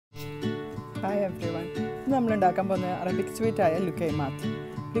Hi everyone. We will make Arabic sweet Luqaimat.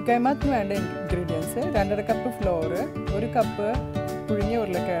 Luqaimat വേണ്ട ingredients 2.5 cup flour, 1 cup പുഴുങ്ങിയ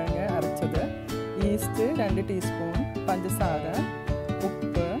ഉരുളക്കിഴങ്ങ് അരച്ചത്, yeast 2 teaspoon, പഞ്ചസാര,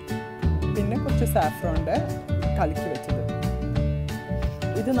 ഉപ്പ്, പിന്നെ കുറച്ച് saffron കലക്കി വെച്ചത്.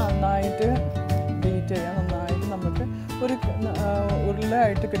 ഇത് നന്നായിട്ട് ബീറ്റ് ചെയ്യാൻ നന്നായിട്ട് നമുക്ക് ഒരു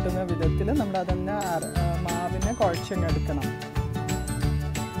ഉരുളയായിട്ട് കിട്ടുന്ന വിധത്തിൽ നമ്മൾ അതന്നെ മാവിനെ കുഴച്ചെടുക്കണം.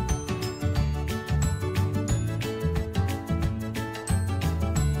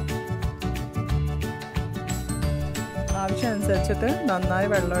 ആവശ്യമനുസരിച്ചിട്ട് നന്നായി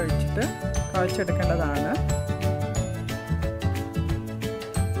വെള്ളം ഒഴിച്ചിട്ട് കുഴച്ചെടുക്കേണ്ടതാണ്.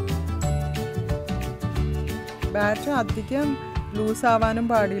 ബാറ്റർ അധികം ലൂസ് ആവാനും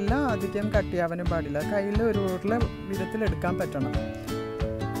പാടില്ല, അധികം കട്ടിയാവാനും പാടില്ല. കയ്യിൽ ഒരു ഉരുള വിധത്തിൽ എടുക്കാൻ പറ്റണം.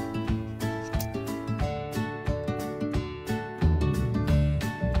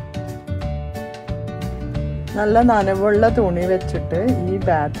 നല്ല നനവുള്ള തുണി വെച്ചിട്ട് ഈ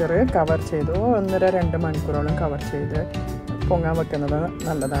ബാറ്റർ കവർ ചെയ്തു 1.5-2 മണിക്കൂറോളം കവർ ചെയ്ത് പൊങ്ങാൻ വെക്കുന്നത്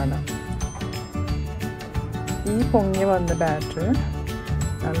നല്ലതാണ്. ഈ പൊങ്ങി വന്ന ബാറ്റർ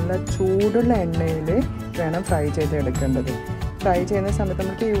നല്ല ചൂടുള്ള എണ്ണയിൽ വേണം ഫ്രൈ ചെയ്തെടുക്കേണ്ടത്. ഫ്രൈ ചെയ്യുന്ന സമയത്ത്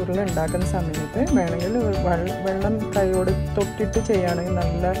നമുക്ക് ഈ ഉരുള ഉണ്ടാക്കുന്ന സമയത്ത് വേണമെങ്കിൽ വെള്ളം കൈയോട് തൊട്ടിട്ട് ചെയ്യുകയാണെങ്കിൽ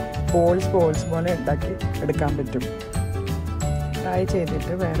നല്ല ബോൾസ് പോലെ ഉണ്ടാക്കി എടുക്കാൻ പറ്റും. ഫ്രൈ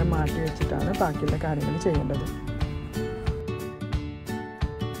ചെയ്തിട്ട് വേറെ മാറ്റി വെച്ചിട്ടാണ് ബാക്കിയുള്ള കാര്യങ്ങൾ ചെയ്യേണ്ടത്.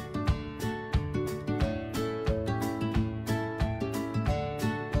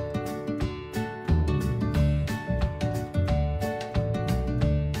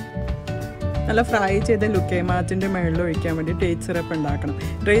 നല്ല ഫ്രൈ ചെയ്ത ലുക്കൈമാറ്റിൻ്റെ മുകളിൽ ഒഴിക്കാൻ വേണ്ടി ഡേറ്റ് സിറപ്പ് ഉണ്ടാക്കണം.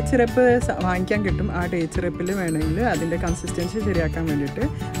 ഡേറ്റ് സിറപ്പ് വാങ്ങിക്കാൻ കിട്ടും. ആ ഡേറ്റ് സിറപ്പിൽ വേണമെങ്കിൽ അതിൻ്റെ കൺസിസ്റ്റൻസി ശരിയാക്കാൻ വേണ്ടിയിട്ട്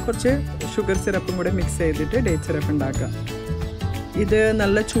കുറച്ച് ഷുഗർ സിറപ്പും കൂടെ മിക്സ് ചെയ്തിട്ട് ഡേറ്റ് സിറപ്പ് ഉണ്ടാക്കാം. ഇത്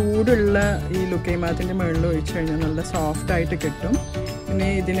നല്ല ചൂടുള്ള ഈ ലുക്കൈമാറ്റിൻ്റെ മുകളിൽ ഒഴിച്ച് കഴിഞ്ഞാൽ നല്ല സോഫ്റ്റായിട്ട് കിട്ടും. പിന്നെ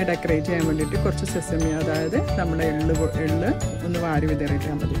ഇതിനെ ഡെക്കറേറ്റ് ചെയ്യാൻ വേണ്ടിയിട്ട് കുറച്ച് സെസമി, അതായത് നമ്മുടെ എള്ള് ഒന്ന് വാരി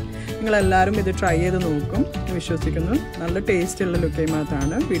വിതറിയിട്ടാൽ മതി. നിങ്ങളെല്ലാവരും ഇത് ട്രൈ ചെയ്ത് നോക്കും വിശ്വസിക്കുന്നു. നല്ല ടേസ്റ്റുള്ള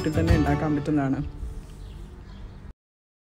ലുക്കൈമാറ്റാണ്, വീട്ടിൽ തന്നെ ഉണ്ടാക്കാൻ പറ്റുന്നതാണ്.